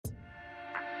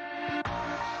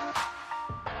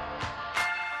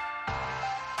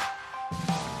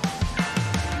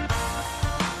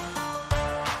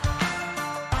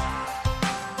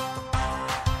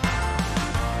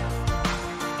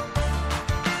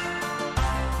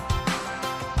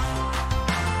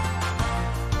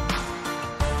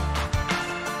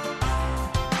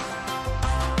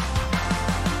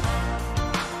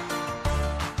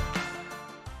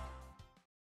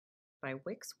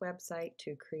Wix website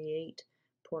to create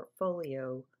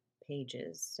portfolio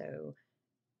pages. So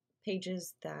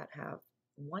pages that have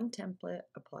one template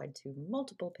applied to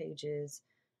multiple pages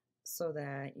so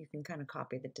that you can kind of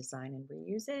copy the design and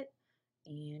reuse it,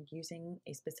 and using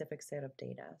a specific set of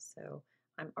data. So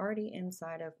I'm already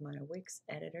inside of my Wix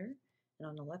editor, and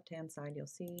on the left-hand side, you'll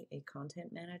see a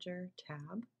Content Manager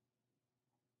tab.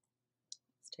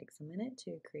 This takes a minute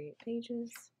to create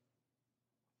pages.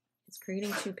 It's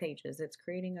creating 2 pages. It's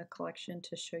creating a collection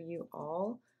to show you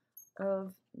all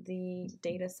of the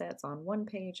data sets on one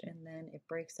page, and then it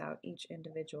breaks out each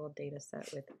individual data set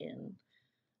within.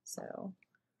 So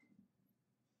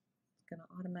going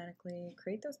to automatically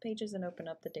create those pages and open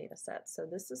up the data set. So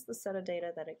this is the set of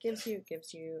data that it gives you. It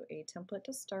gives you a template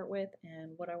to start with,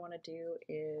 and what I want to do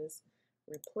is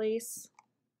replace.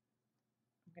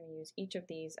 I'm going to use each of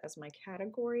these as my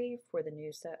category for the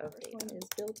new set of data. One is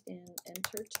built-in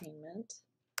entertainment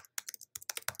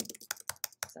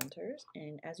centers,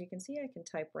 and as you can see, I can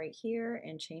type right here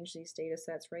and change these data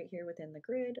sets right here within the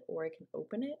grid, or I can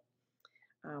open it.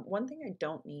 One thing I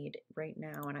don't need right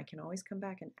now, and I can always come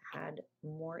back and add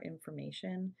more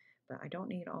information, but I don't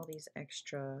need all these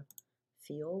extra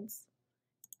fields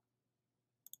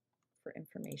for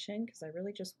information because I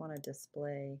really just want to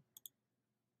display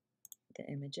the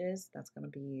images. That's going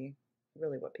to be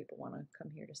really what people want to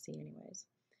come here to see anyways.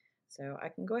 So I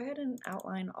can go ahead and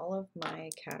outline all of my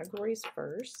categories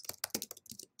first.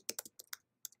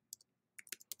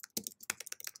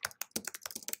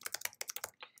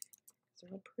 They're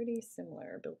all pretty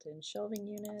similar. Built-in shelving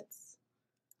units.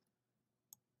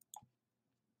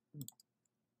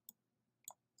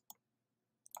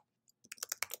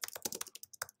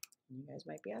 You guys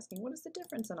might be asking, what is the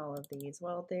difference in all of these?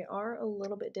 Well, they are a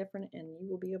little bit different, and you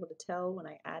will be able to tell when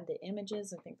I add the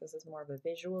images. I think this is more of a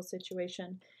visual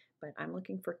situation, but I'm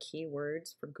looking for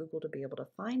keywords for Google to be able to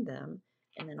find them.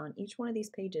 And then on each one of these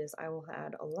pages, I will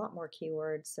add a lot more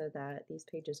keywords so that these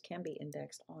pages can be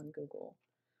indexed on Google.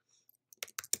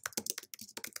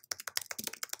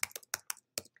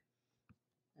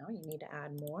 Now you need to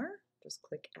add more. Just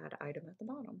click Add Item at the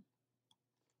bottom.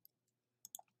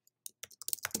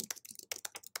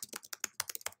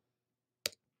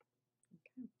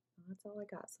 Okay, well, that's all I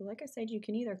got. So like I said, you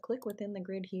can either click within the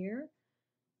grid here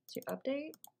to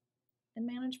update and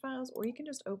manage files, or you can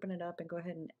just open it up and go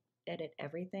ahead and edit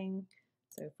everything.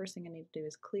 So first thing I need to do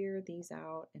is clear these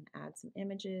out and add some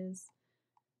images.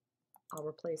 I'll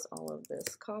replace all of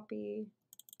this copy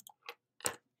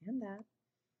and that,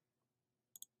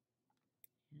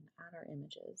 and add our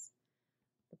images.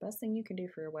 The best thing you can do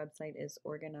for your website is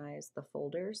organize the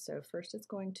folders. So first it's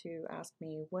going to ask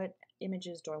me what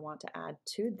images do I want to add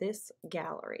to this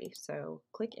gallery. So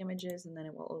click images and then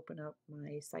it will open up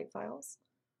my site files.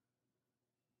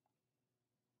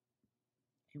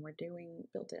 And we're doing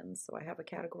built-ins. So I have a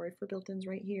category for built-ins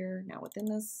right here. Now within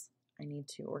this, I need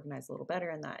to organize a little better,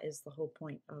 and that is the whole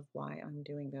point of why I'm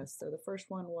doing this. So the first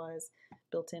one was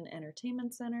built-in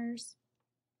entertainment centers.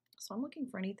 So I'm looking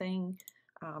for anything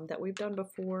that we've done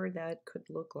before that could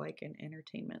look like an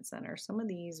entertainment center. Some of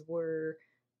these were,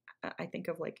 I think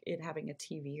of like it having a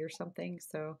TV or something,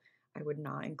 so I would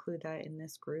not include that in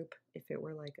this group. If it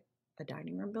were like a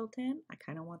dining room built in, I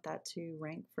kind of want that to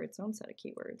rank for its own set of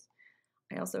keywords.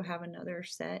 I also have another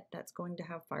set that's going to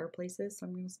have fireplaces, so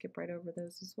I'm going to skip right over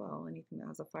those as well. Anything that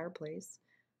has a fireplace,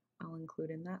 I'll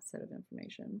include in that set of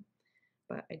information.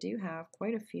 But I do have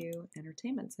quite a few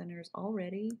entertainment centers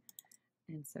already,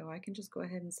 and so I can just go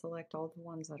ahead and select all the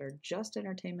ones that are just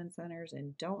entertainment centers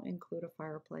and don't include a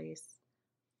fireplace.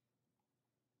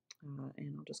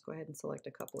 And I'll just go ahead and select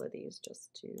a couple of these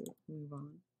just to move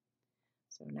on.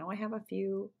 So now I have a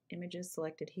few images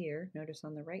selected here. Notice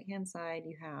on the right-hand side,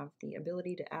 you have the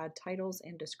ability to add titles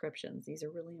and descriptions. These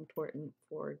are really important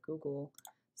for Google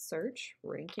search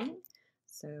ranking.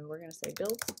 So we're going to say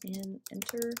built-in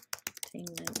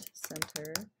entertainment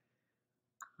center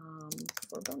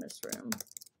for bonus room.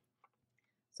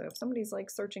 So if somebody's like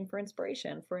searching for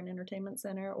inspiration for an entertainment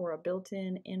center or a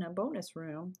built-in in a bonus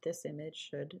room, this image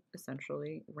should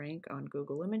essentially rank on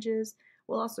Google Images.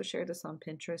 We'll also share this on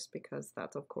Pinterest because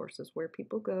that, of course, is where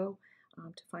people go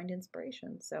to find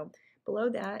inspiration. So below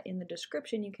that, in the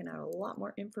description, you can add a lot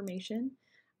more information.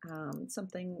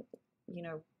 Something, you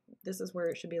know, this is where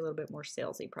it should be a little bit more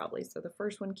salesy probably. So the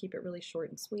first one, keep it really short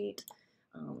and sweet,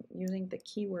 using the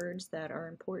keywords that are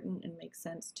important and make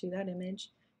sense to that image.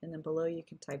 And then below you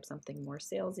can type something more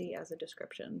salesy as a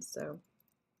description. So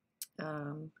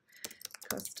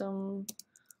custom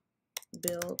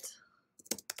built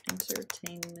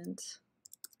entertainment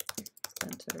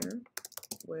center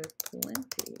with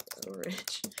plenty of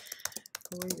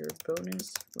for your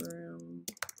bonus room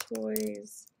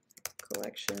toys,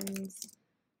 collections,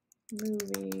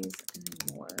 movies,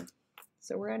 and more.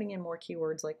 So we're adding in more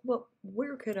keywords like, well,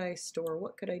 where could I store?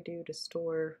 What could I do to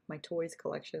store my toys,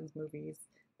 collections, movies,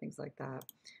 things like that.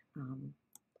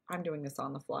 I'm doing this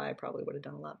on the fly. I probably would have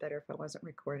done a lot better if I wasn't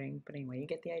recording, but anyway, you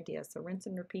get the idea. So rinse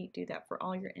and repeat, do that for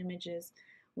all your images.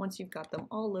 Once you've got them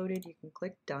all loaded, you can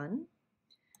click done,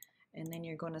 and then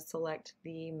you're going to select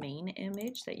the main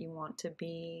image that you want to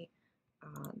be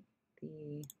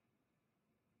the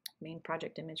main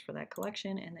project image for that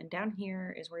collection, and then down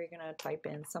here is where you're going to type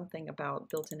in something about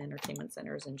built-in entertainment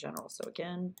centers in general. So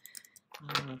again,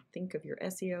 think of your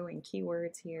SEO and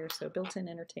keywords here. So built-in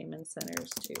entertainment centers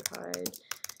to hide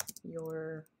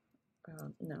your,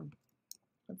 no,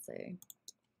 let's say,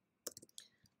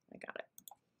 I got it.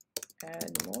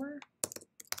 Add more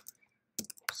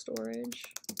storage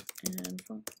and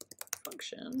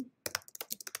function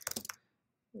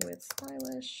with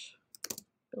stylish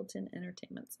built-in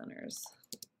entertainment centers.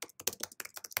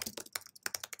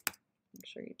 Make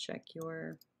sure you check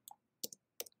your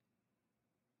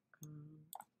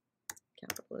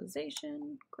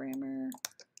capitalization, grammar,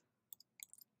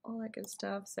 all that good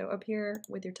stuff. So up here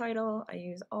with your title, I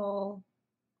use all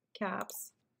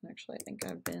caps. Actually, I think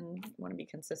want to be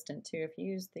consistent too. If you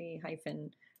use the hyphen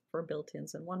for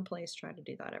built-ins in one place, try to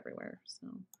do that everywhere. So,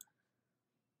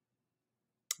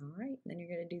 all right, then you're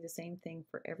going to do the same thing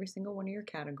for every single one of your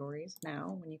categories.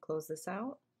 Now, when you close this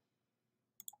out,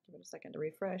 give it a second to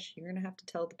refresh, you're going to have to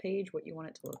tell the page what you want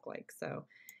it to look like. So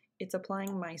it's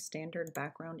applying my standard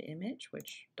background image,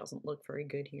 which doesn't look very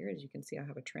good here. As you can see, I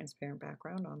have a transparent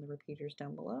background on the repeaters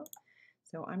down below.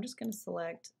 So I'm just going to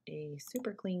select a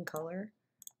super clean color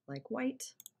like white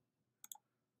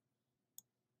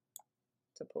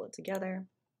to pull it together.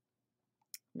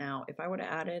 Now, if I would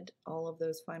have added all of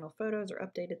those final photos or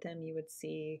updated them, you would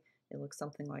see it looks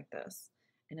something like this.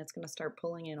 And it's going to start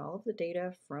pulling in all of the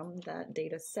data from that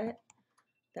data set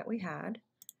that we had.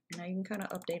 And now you can kind of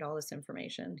update all this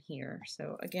information here.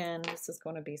 So again, this is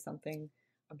going to be something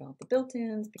about the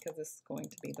built-ins because this is going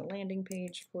to be the landing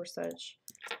page for such.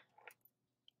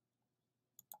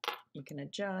 You can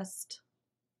adjust.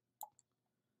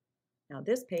 Now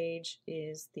this page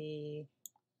is the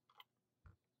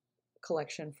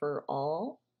collection for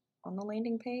all on the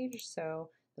landing page. So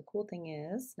the cool thing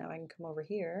is now I can come over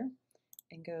here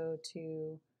and go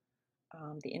to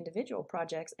the individual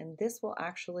projects, and this will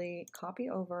actually copy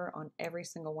over on every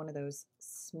single one of those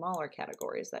smaller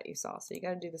categories that you saw. So you got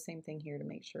to do the same thing here to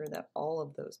make sure that all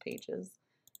of those pages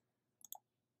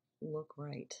look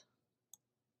right.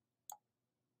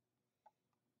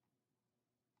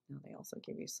 Now they also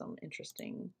give you some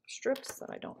interesting strips that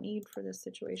I don't need for this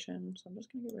situation, so I'm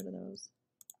just going to get rid of those.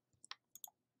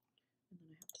 And then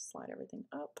I have to slide everything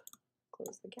up,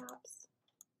 close the gaps.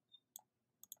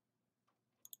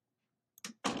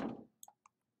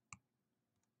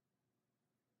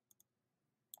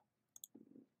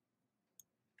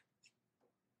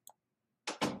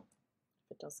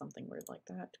 If it does something weird like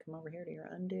that, come over here to your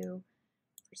undo.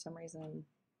 For some reason,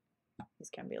 these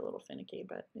can be a little finicky,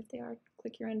 but if they are,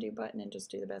 click your undo button and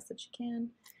just do the best that you can.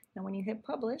 Now when you hit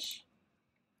publish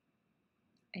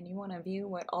and you want to view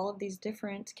what all of these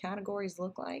different categories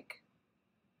look like,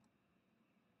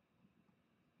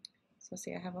 so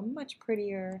see I have a much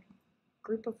prettier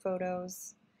group of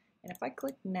photos, and if I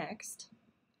click next,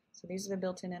 so these are the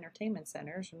built-in entertainment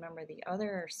centers. Remember the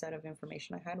other set of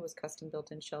information I had was custom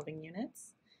built-in shelving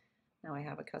units. Now I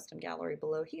have a custom gallery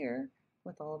below here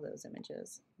with all of those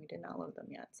images. We did not load them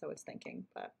yet, so it's thinking,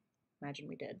 but imagine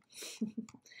we did.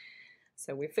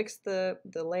 So we fixed the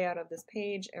layout of this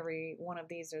page. Every one of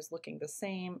these is looking the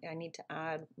same. I need to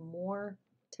add more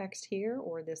text here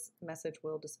or this message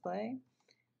will display.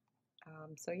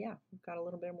 So yeah, we've got a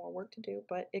little bit more work to do,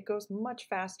 but it goes much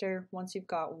faster once you've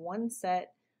got one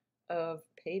set of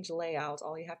page layouts.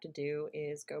 All you have to do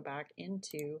is go back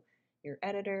into your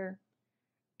editor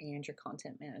and your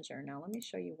content manager. Now let me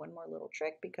show you one more little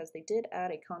trick, because they did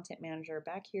add a content manager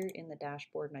back here in the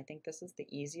dashboard, and I think this is the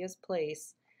easiest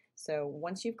place. So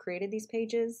once you've created these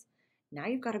pages, now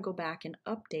you've got to go back and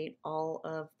update all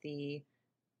of the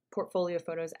portfolio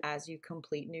photos as you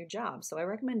complete new jobs. So I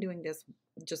recommend doing this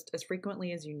just as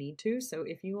frequently as you need to. So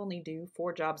if you only do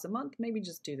 4 jobs a month, maybe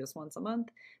just do this once a month.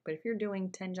 But if you're doing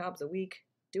 10 jobs a week,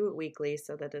 do it weekly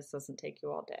so that this doesn't take you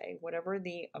all day. Whatever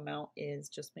the amount is,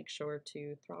 just make sure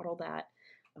to throttle that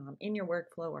in your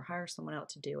workflow or hire someone out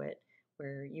to do it,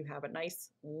 where you have a nice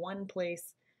one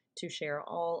place to share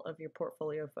all of your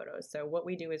portfolio photos. So what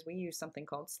we do is we use something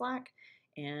called Slack,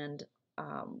 and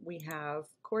we have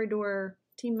Corridor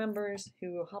team members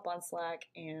who hop on Slack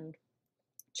and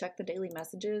check the daily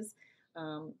messages,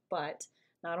 but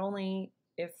not only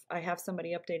if I have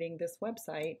somebody updating this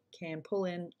website can pull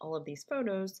in all of these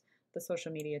photos, the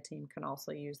social media team can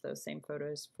also use those same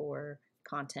photos for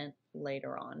content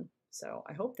later on. So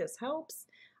I hope this helps.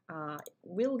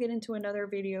 We'll get into another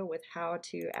video with how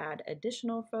to add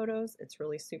additional photos. It's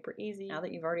really super easy. Now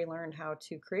that you've already learned how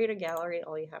to create a gallery,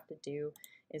 all you have to do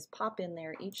is pop in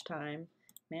there each time,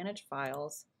 manage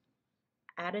files,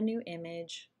 add a new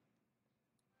image,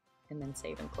 and then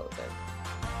save and close it.